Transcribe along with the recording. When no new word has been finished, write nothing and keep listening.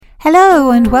Hello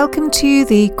and welcome to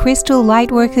the Crystal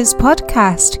Lightworkers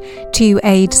podcast to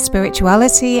aid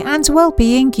spirituality and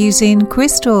well-being using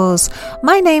crystals.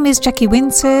 My name is Jackie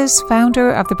Winters,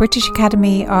 founder of the British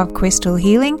Academy of Crystal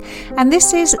Healing, and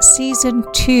this is season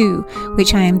 2,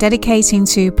 which I am dedicating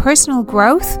to personal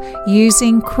growth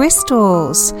using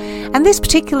crystals. And this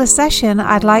particular session,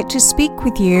 I'd like to speak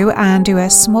with you and do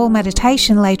a small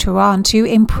meditation later on to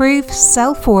improve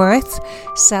self-worth,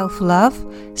 self-love,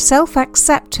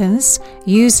 self-acceptance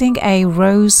using a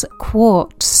rose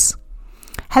quartz.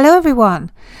 Hello everyone.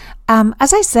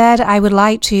 As I said, I would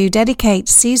like to dedicate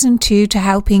season 2 to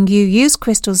helping you use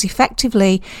crystals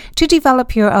effectively to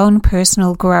develop your own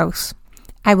personal growth.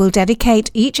 I will dedicate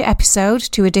each episode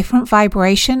to a different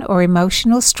vibration or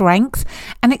emotional strength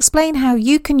and explain how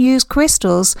you can use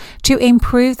crystals to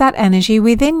improve that energy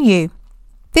within you.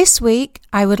 This week,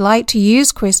 I would like to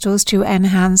use crystals to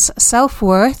enhance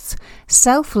self-worth,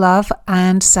 self-love,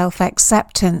 and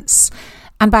self-acceptance.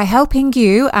 And by helping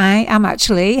you, I am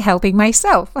actually helping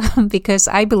myself because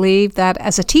I believe that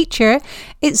as a teacher,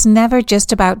 it's never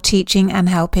just about teaching and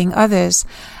helping others.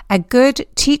 A good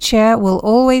teacher will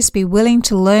always be willing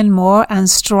to learn more and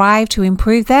strive to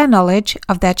improve their knowledge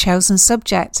of their chosen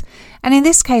subject. And in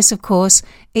this case, of course,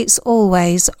 it's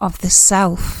always of the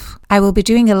self. I will be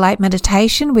doing a light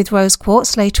meditation with rose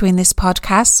quartz later in this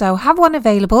podcast, so have one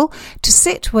available to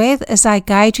sit with as I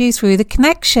guide you through the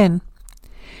connection.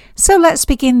 So let's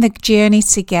begin the journey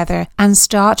together and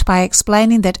start by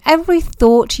explaining that every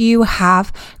thought you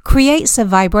have creates a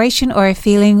vibration or a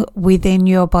feeling within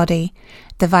your body.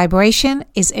 The vibration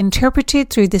is interpreted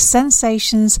through the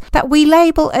sensations that we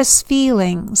label as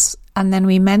feelings, and then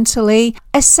we mentally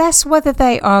assess whether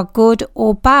they are good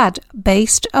or bad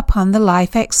based upon the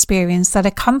life experience that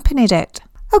accompanied it.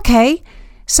 Okay,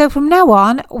 so from now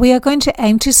on, we are going to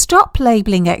aim to stop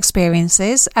labeling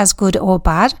experiences as good or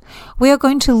bad. We are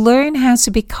going to learn how to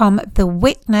become the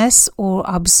witness or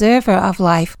observer of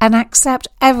life and accept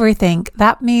everything.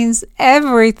 That means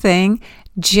everything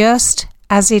just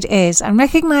as it is, and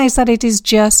recognize that it is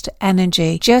just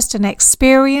energy, just an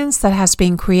experience that has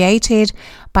been created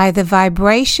by the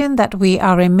vibration that we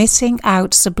are emitting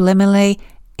out subliminally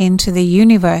into the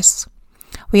universe.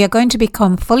 We are going to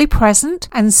become fully present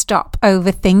and stop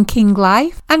overthinking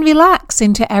life and relax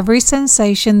into every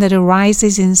sensation that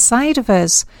arises inside of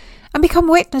us and become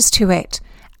witness to it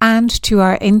and to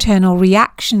our internal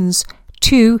reactions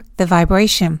to the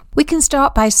vibration. We can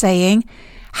start by saying,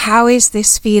 how is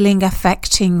this feeling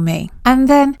affecting me? And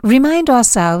then remind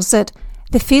ourselves that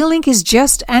the feeling is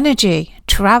just energy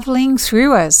traveling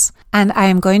through us, and I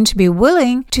am going to be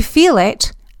willing to feel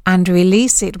it and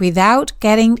release it without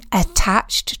getting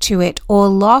attached to it or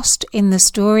lost in the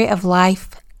story of life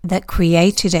that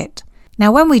created it.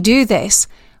 Now, when we do this,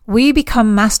 we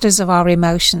become masters of our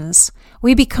emotions.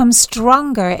 We become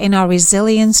stronger in our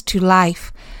resilience to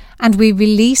life, and we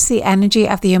release the energy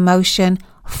of the emotion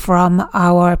from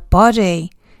our body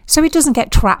so it doesn't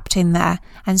get trapped in there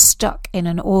and stuck in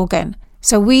an organ.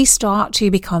 So we start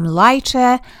to become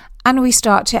lighter and we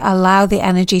start to allow the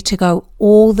energy to go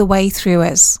all the way through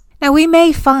us. Now, we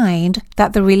may find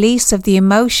that the release of the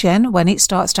emotion when it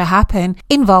starts to happen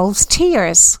involves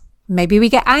tears. Maybe we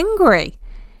get angry,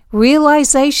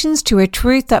 realizations to a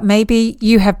truth that maybe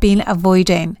you have been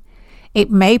avoiding. It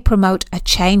may promote a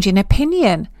change in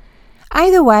opinion.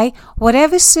 Either way,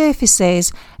 whatever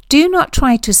surfaces, do not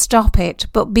try to stop it,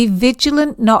 but be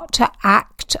vigilant not to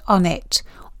act on it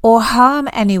or harm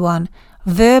anyone,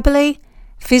 verbally,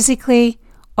 physically,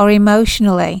 or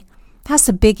emotionally. That's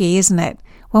a biggie, isn't it?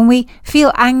 When we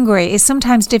feel angry, it's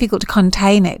sometimes difficult to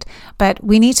contain it, but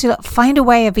we need to find a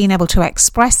way of being able to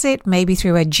express it, maybe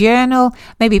through a journal,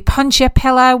 maybe punch a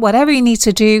pillow, whatever you need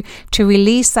to do to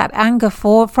release that anger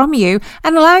from you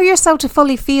and allow yourself to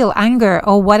fully feel anger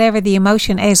or whatever the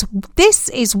emotion is. This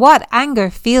is what anger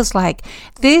feels like.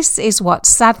 This is what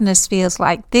sadness feels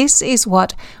like. This is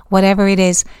what whatever it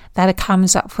is that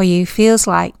comes up for you feels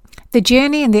like. The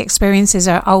journey and the experiences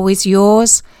are always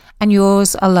yours and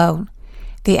yours alone.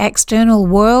 The external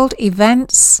world,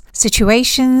 events,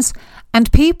 situations,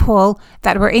 and people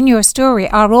that were in your story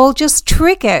are all just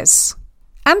triggers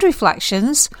and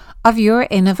reflections of your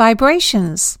inner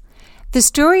vibrations. The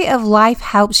story of life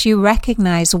helps you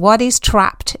recognize what is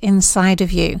trapped inside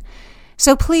of you.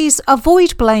 So please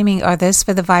avoid blaming others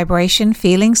for the vibration,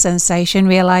 feeling, sensation,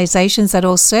 realizations that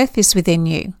all surface within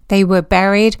you. They were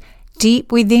buried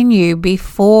deep within you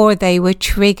before they were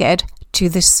triggered to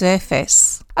the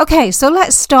surface. Okay, so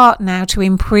let's start now to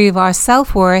improve our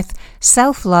self-worth,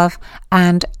 self-love,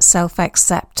 and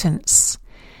self-acceptance.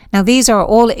 Now, these are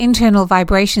all internal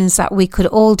vibrations that we could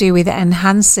all do with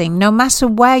enhancing, no matter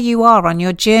where you are on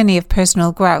your journey of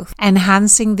personal growth.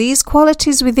 Enhancing these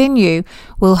qualities within you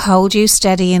will hold you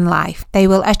steady in life. They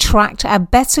will attract a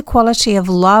better quality of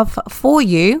love for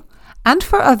you and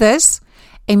for others,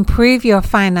 improve your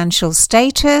financial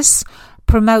status,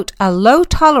 promote a low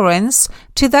tolerance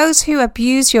to those who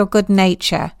abuse your good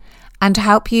nature, and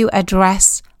help you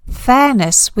address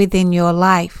fairness within your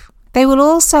life. They will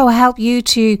also help you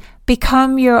to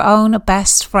become your own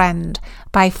best friend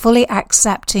by fully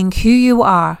accepting who you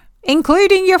are,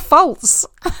 including your faults.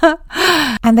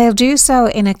 And they'll do so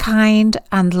in a kind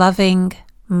and loving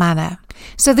manner.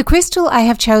 So the crystal I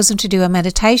have chosen to do a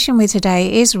meditation with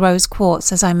today is rose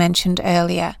quartz, as I mentioned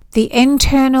earlier. The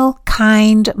internal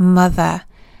kind mother,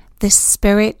 the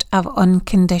spirit of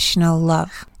unconditional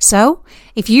love. So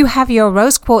if you have your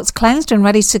rose quartz cleansed and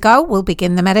ready to go, we'll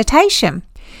begin the meditation.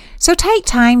 So take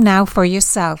time now for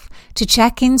yourself to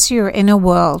check into your inner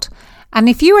world. And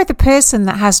if you are the person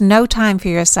that has no time for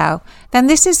yourself, then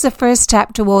this is the first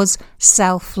step towards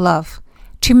self-love,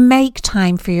 to make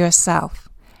time for yourself.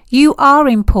 You are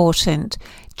important,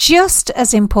 just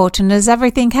as important as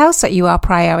everything else that you are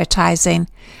prioritizing.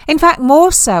 In fact,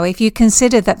 more so if you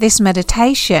consider that this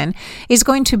meditation is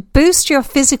going to boost your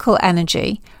physical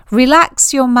energy,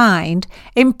 relax your mind,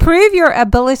 improve your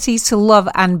ability to love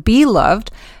and be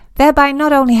loved, thereby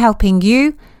not only helping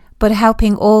you, but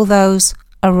helping all those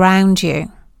around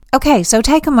you. Okay, so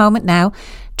take a moment now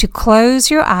to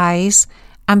close your eyes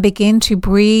and begin to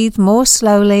breathe more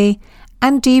slowly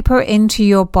and deeper into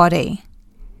your body,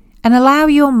 and allow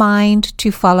your mind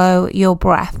to follow your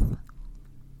breath.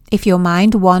 If your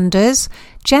mind wanders,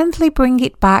 gently bring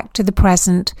it back to the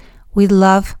present with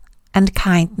love and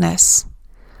kindness.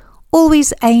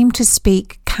 Always aim to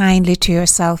speak kindly to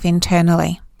yourself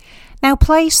internally. Now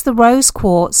place the rose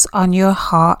quartz on your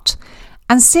heart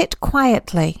and sit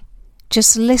quietly,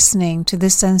 just listening to the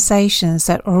sensations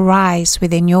that arise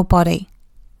within your body.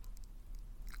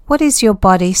 What is your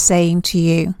body saying to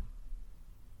you?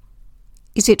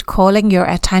 Is it calling your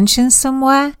attention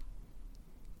somewhere?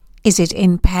 Is it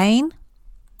in pain?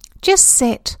 Just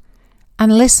sit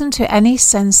and listen to any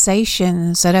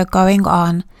sensations that are going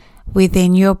on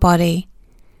within your body.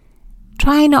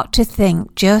 Try not to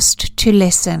think, just to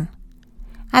listen.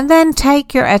 And then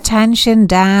take your attention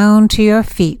down to your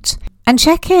feet and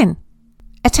check in.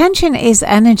 Attention is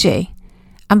energy.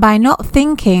 And by not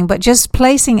thinking, but just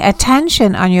placing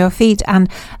attention on your feet and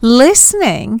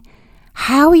listening,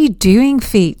 how are you doing,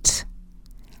 feet?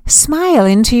 Smile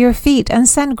into your feet and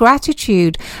send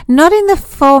gratitude, not in the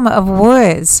form of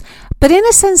words, but in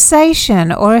a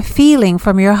sensation or a feeling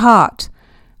from your heart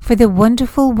for the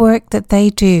wonderful work that they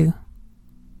do.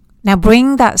 Now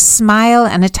bring that smile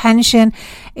and attention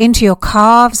into your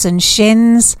calves and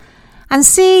shins and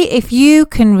see if you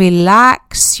can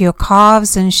relax your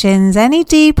calves and shins any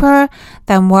deeper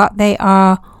than what they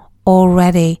are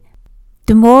already.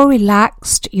 The more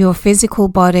relaxed your physical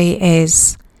body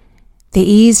is, the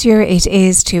easier it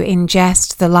is to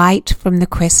ingest the light from the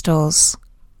crystals.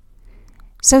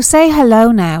 So say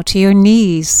hello now to your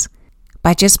knees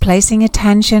by just placing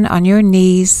attention on your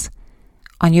knees,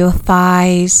 on your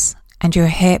thighs and your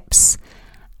hips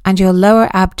and your lower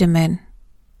abdomen,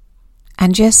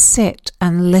 and just sit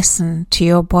and listen to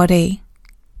your body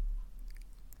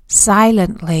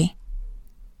silently,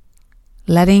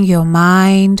 letting your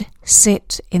mind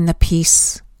sit in the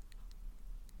peace.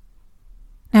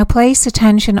 Now place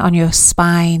attention on your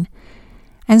spine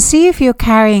and see if you're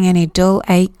carrying any dull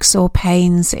aches or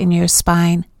pains in your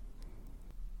spine.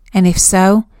 And if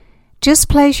so, just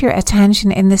place your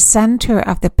attention in the center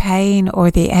of the pain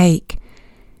or the ache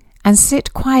and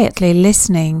sit quietly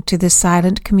listening to the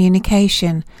silent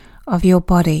communication of your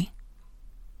body.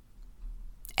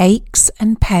 Aches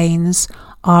and pains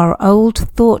are old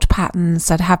thought patterns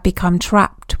that have become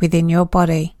trapped within your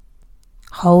body.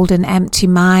 Hold an empty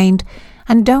mind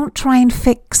and don't try and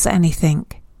fix anything.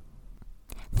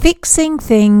 Fixing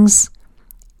things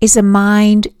is a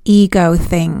mind-ego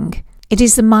thing. It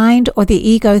is the mind or the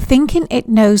ego thinking it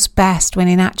knows best when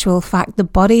in actual fact the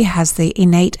body has the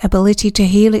innate ability to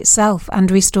heal itself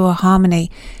and restore harmony.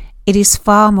 It is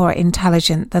far more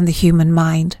intelligent than the human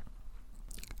mind.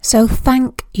 So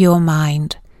thank your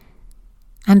mind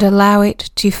and allow it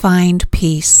to find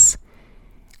peace.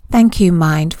 Thank you,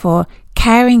 mind, for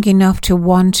caring enough to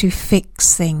want to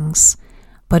fix things.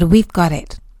 But we've got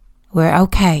it. We're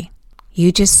okay.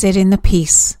 You just sit in the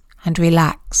peace and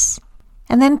relax.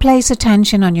 And then place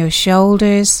attention on your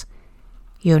shoulders,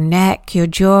 your neck, your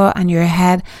jaw, and your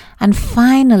head. And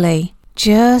finally,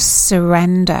 just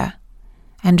surrender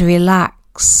and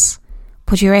relax,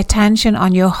 Put your attention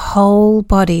on your whole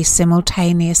body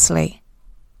simultaneously.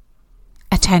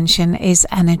 Attention is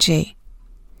energy.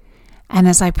 And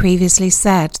as I previously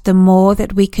said, the more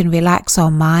that we can relax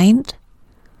our mind,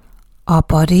 our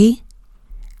body,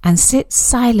 and sit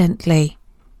silently,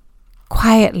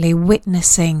 quietly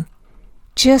witnessing,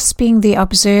 just being the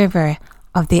observer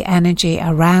of the energy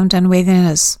around and within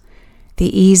us,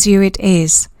 the easier it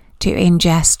is to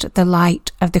ingest the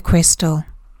light of the crystal.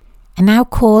 And now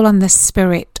call on the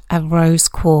spirit of rose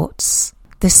quartz.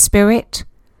 The spirit,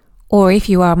 or if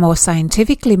you are more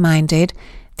scientifically minded,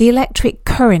 the electric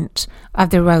current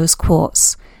of the rose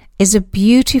quartz is a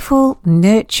beautiful,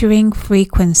 nurturing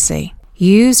frequency.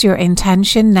 Use your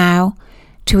intention now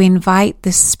to invite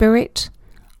the spirit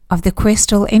of the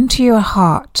crystal into your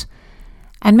heart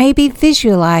and maybe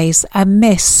visualize a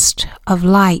mist of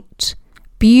light,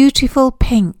 beautiful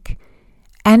pink,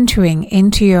 entering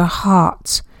into your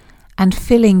heart and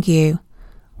filling you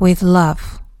with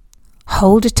love.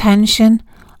 Hold attention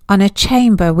on a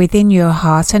chamber within your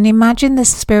heart and imagine the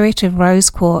spirit of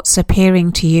rose quartz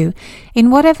appearing to you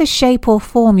in whatever shape or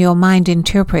form your mind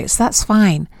interprets. That's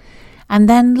fine. And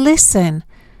then listen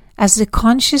as the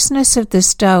consciousness of the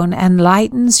stone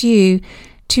enlightens you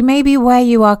to maybe where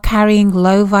you are carrying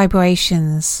low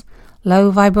vibrations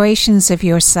of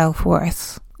your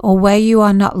self-worth, or where you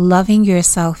are not loving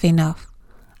yourself enough,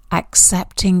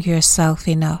 accepting yourself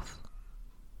enough.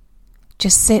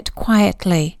 Just sit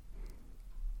quietly,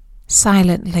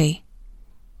 silently,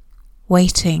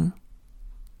 waiting,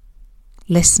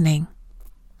 listening.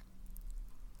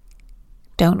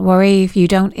 Don't worry if you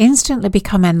don't instantly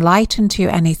become enlightened to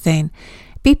anything.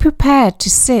 Be prepared to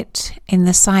sit in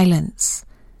the silence,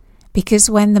 because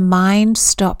when the mind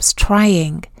stops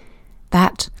trying,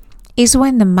 that is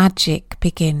when the magic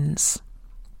begins.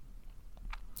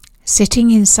 Sitting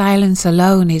in silence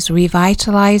alone is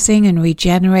revitalizing and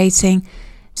regenerating,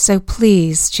 so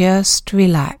please just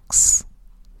relax.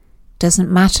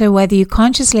 Doesn't matter whether you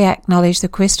consciously acknowledge the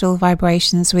crystal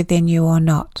vibrations within you or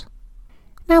not.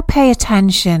 Now pay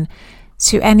attention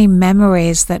to any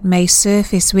memories that may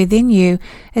surface within you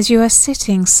as you are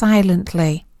sitting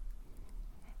silently.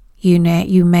 You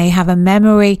may have a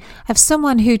memory of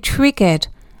someone who triggered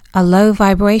a low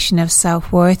vibration of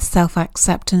self-worth,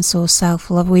 self-acceptance or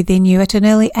self-love within you at an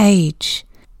early age.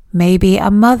 Maybe a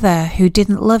mother who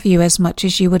didn't love you as much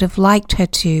as you would have liked her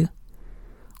to.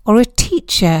 Or a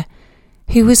teacher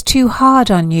who was too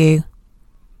hard on you.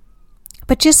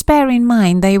 But just bear in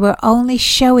mind they were only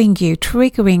showing you,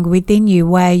 triggering within you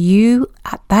where you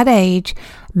at that age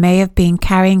may have been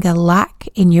carrying a lack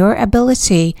in your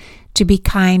ability to be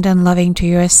kind and loving to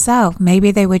yourself.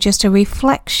 Maybe they were just a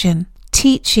reflection,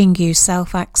 teaching you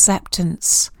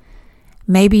self-acceptance.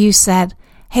 Maybe you said,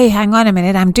 hey, hang on a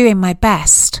minute, I'm doing my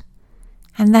best.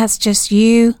 And that's just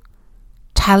you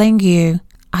telling you,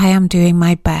 I am doing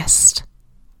my best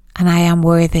and I am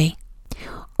worthy.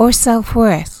 Or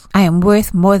self-worth, I am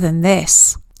worth more than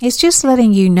this. It's just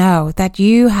letting you know that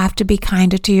you have to be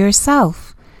kinder to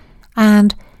yourself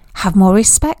and have more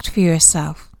respect for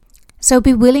yourself. So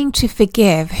be willing to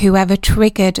forgive whoever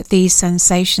triggered these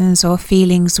sensations or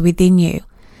feelings within you,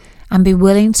 and be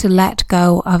willing to let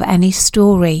go of any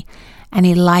story,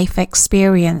 any life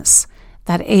experience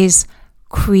that is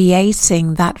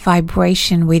creating that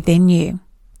vibration within you.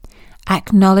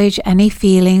 Acknowledge any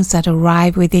feelings that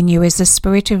arrive within you as the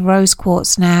spirit of rose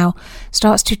quartz now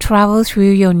starts to travel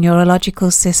through your neurological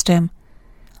system,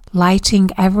 lighting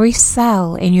every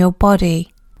cell in your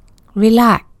body.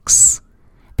 Relax.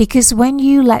 Because when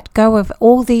you let go of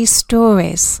all these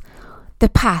stories, the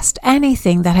past,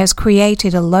 anything that has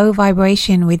created a low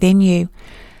vibration within you,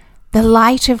 the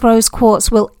light of rose quartz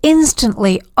will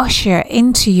instantly usher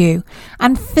into you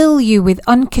and fill you with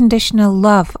unconditional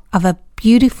love of a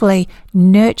beautifully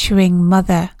nurturing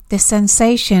mother. The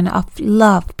sensation of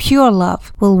love, pure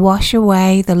love, will wash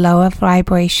away the lower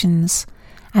vibrations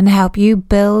and help you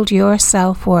build your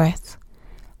self-worth,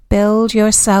 build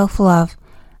your self-love,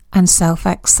 and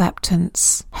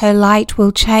self-acceptance. Her light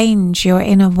will change your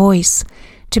inner voice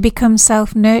to become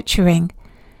self-nurturing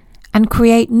and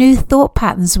create new thought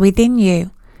patterns within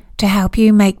you to help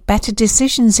you make better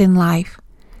decisions in life,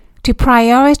 to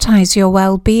prioritize your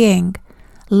well-being,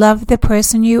 love the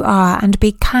person you are, and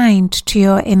be kind to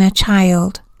your inner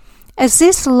child. As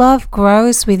this love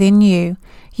grows within you,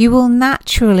 you will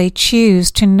naturally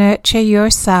choose to nurture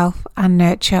yourself and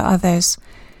nurture others.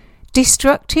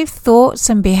 Destructive thoughts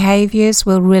and behaviors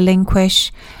will relinquish,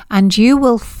 and you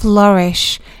will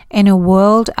flourish in a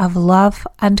world of love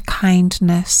and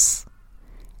kindness.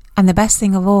 And the best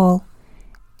thing of all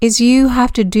is you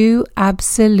have to do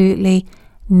absolutely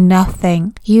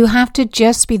nothing. You have to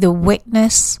just be the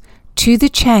witness to the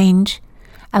change,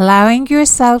 allowing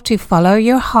yourself to follow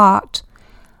your heart,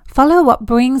 follow what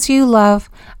brings you love,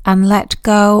 and let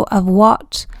go of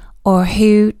what or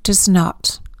who does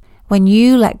not. When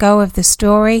you let go of the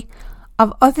story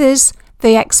of others,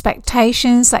 the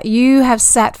expectations that you have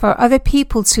set for other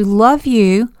people to love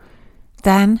you,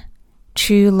 then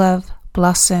true love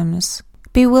blossoms.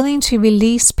 Be willing to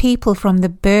release people from the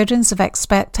burdens of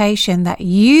expectation that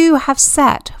you have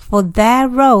set for their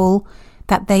role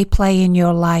that they play in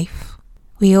your life.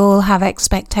 We all have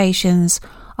expectations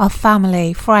of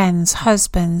family, friends,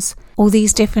 husbands, all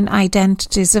these different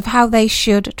identities of how they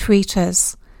should treat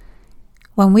us.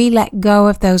 When we let go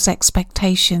of those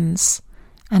expectations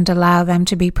and allow them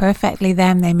to be perfectly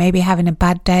them, they may be having a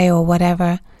bad day or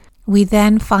whatever, we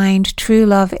then find true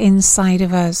love inside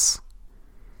of us.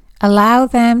 Allow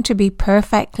them to be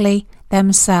perfectly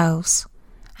themselves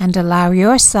and allow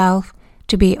yourself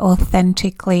to be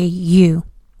authentically you.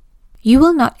 You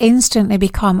will not instantly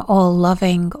become all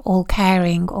loving, all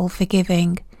caring, all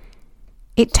forgiving.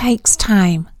 It takes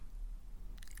time,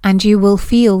 and you will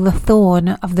feel the thorn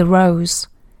of the rose.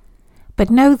 But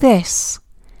know this,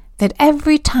 that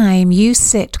every time you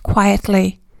sit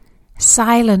quietly,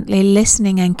 silently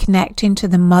listening and connecting to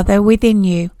the mother within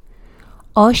you,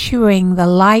 ushering the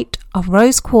light of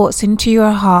rose quartz into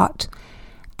your heart,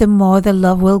 the more the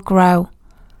love will grow,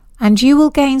 and you will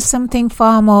gain something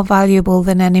far more valuable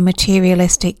than any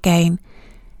materialistic gain.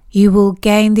 You will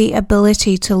gain the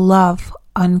ability to love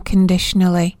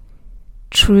unconditionally,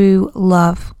 true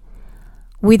love,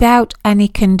 without any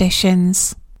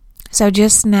conditions. So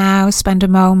just now, spend a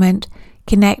moment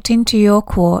connecting to your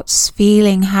quartz,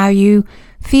 feeling how you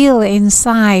feel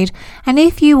inside. And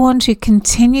if you want to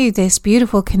continue this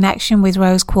beautiful connection with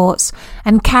rose quartz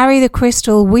and carry the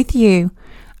crystal with you,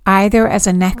 either as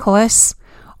a necklace,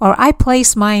 or I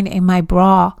place mine in my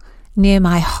bra near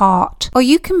my heart, or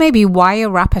you can maybe wire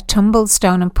wrap a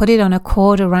tumblestone and put it on a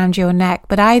cord around your neck,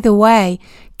 but either way,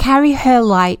 carry her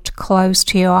light close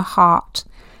to your heart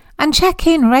and check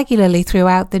in regularly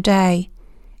throughout the day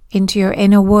into your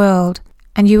inner world,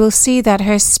 and you will see that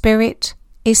her spirit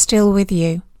is still with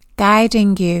you,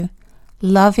 guiding you,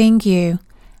 loving you,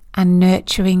 and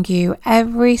nurturing you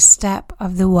every step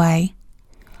of the way.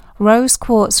 Rose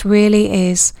quartz really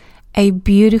is a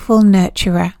beautiful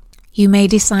nurturer. You may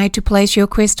decide to place your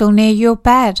crystal near your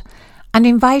bed and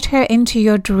invite her into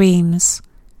your dreams.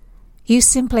 You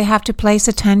simply have to place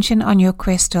attention on your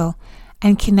crystal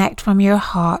and connect from your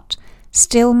heart,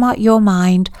 still your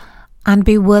mind, and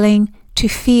be willing to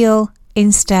feel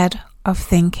instead of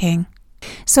thinking.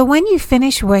 So when you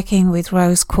finish working with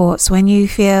rose quartz, when you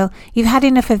feel you've had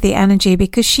enough of the energy,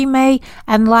 because she may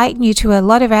enlighten you to a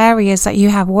lot of areas that you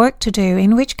have work to do,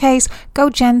 in which case go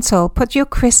gentle, put your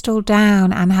crystal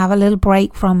down and have a little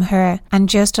break from her, and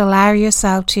just allow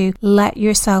yourself to let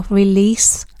yourself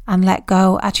release and let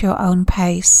go at your own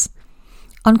pace.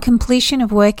 On completion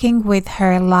of working with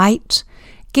her light,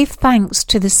 give thanks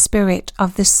to the spirit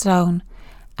of the stone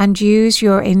and use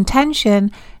your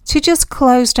intention to just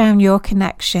close down your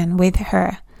connection with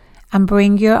her and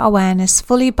bring your awareness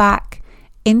fully back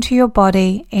into your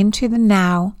body, into the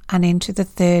now, and into the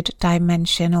third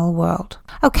dimensional world.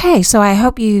 Okay, so I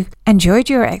hope you've enjoyed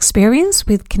your experience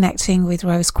with connecting with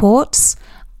rose quartz.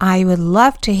 I would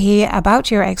love to hear about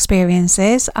your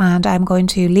experiences, and I'm going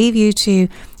to leave you to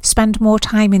spend more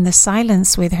time in the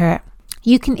silence with her.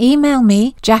 You can email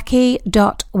me,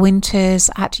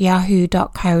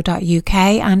 jackie.winters@yahoo.co.uk,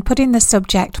 and put in the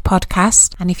subject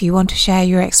podcast. And if you want to share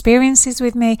your experiences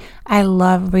with me, I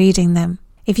love reading them.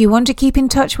 If you want to keep in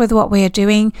touch with what we are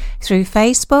doing through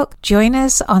Facebook, join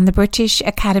us on the British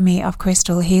Academy of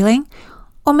Crystal Healing.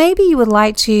 Or maybe you would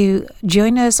like to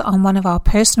join us on one of our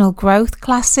personal growth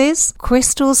classes,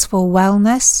 Crystals for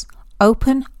Wellness,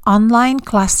 open online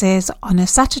classes on a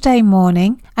Saturday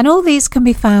morning, and all these can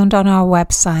be found on our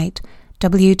website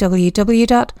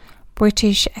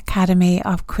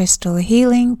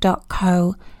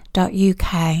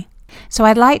www.britishacademyofcrystalhealing.co.uk. So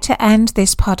I'd like to end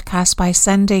this podcast by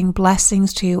sending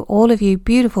blessings to all of you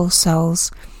beautiful souls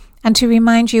and to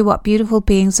remind you what beautiful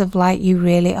beings of light you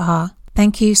really are.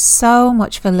 Thank you so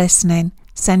much for listening.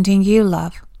 Sending you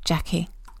love, Jackie.